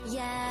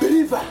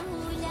Believer,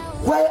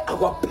 where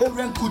our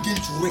parents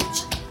couldn't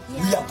reach,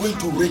 we are going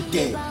to reach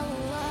there.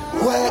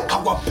 Where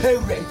our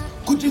parents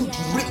couldn't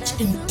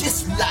reach in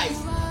this life,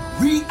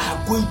 we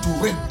are going to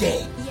reach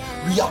there.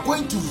 We are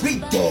going to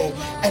reach there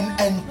and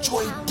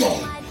enjoy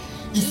there.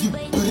 If you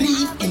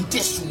believe in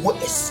these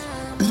words,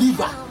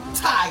 believer,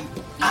 type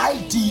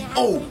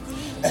IDO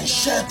and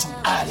share to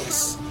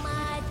others.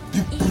 Be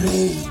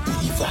brave,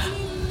 believer.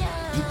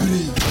 Be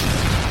brave.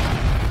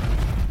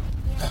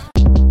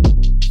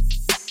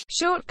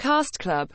 Shortcast Club.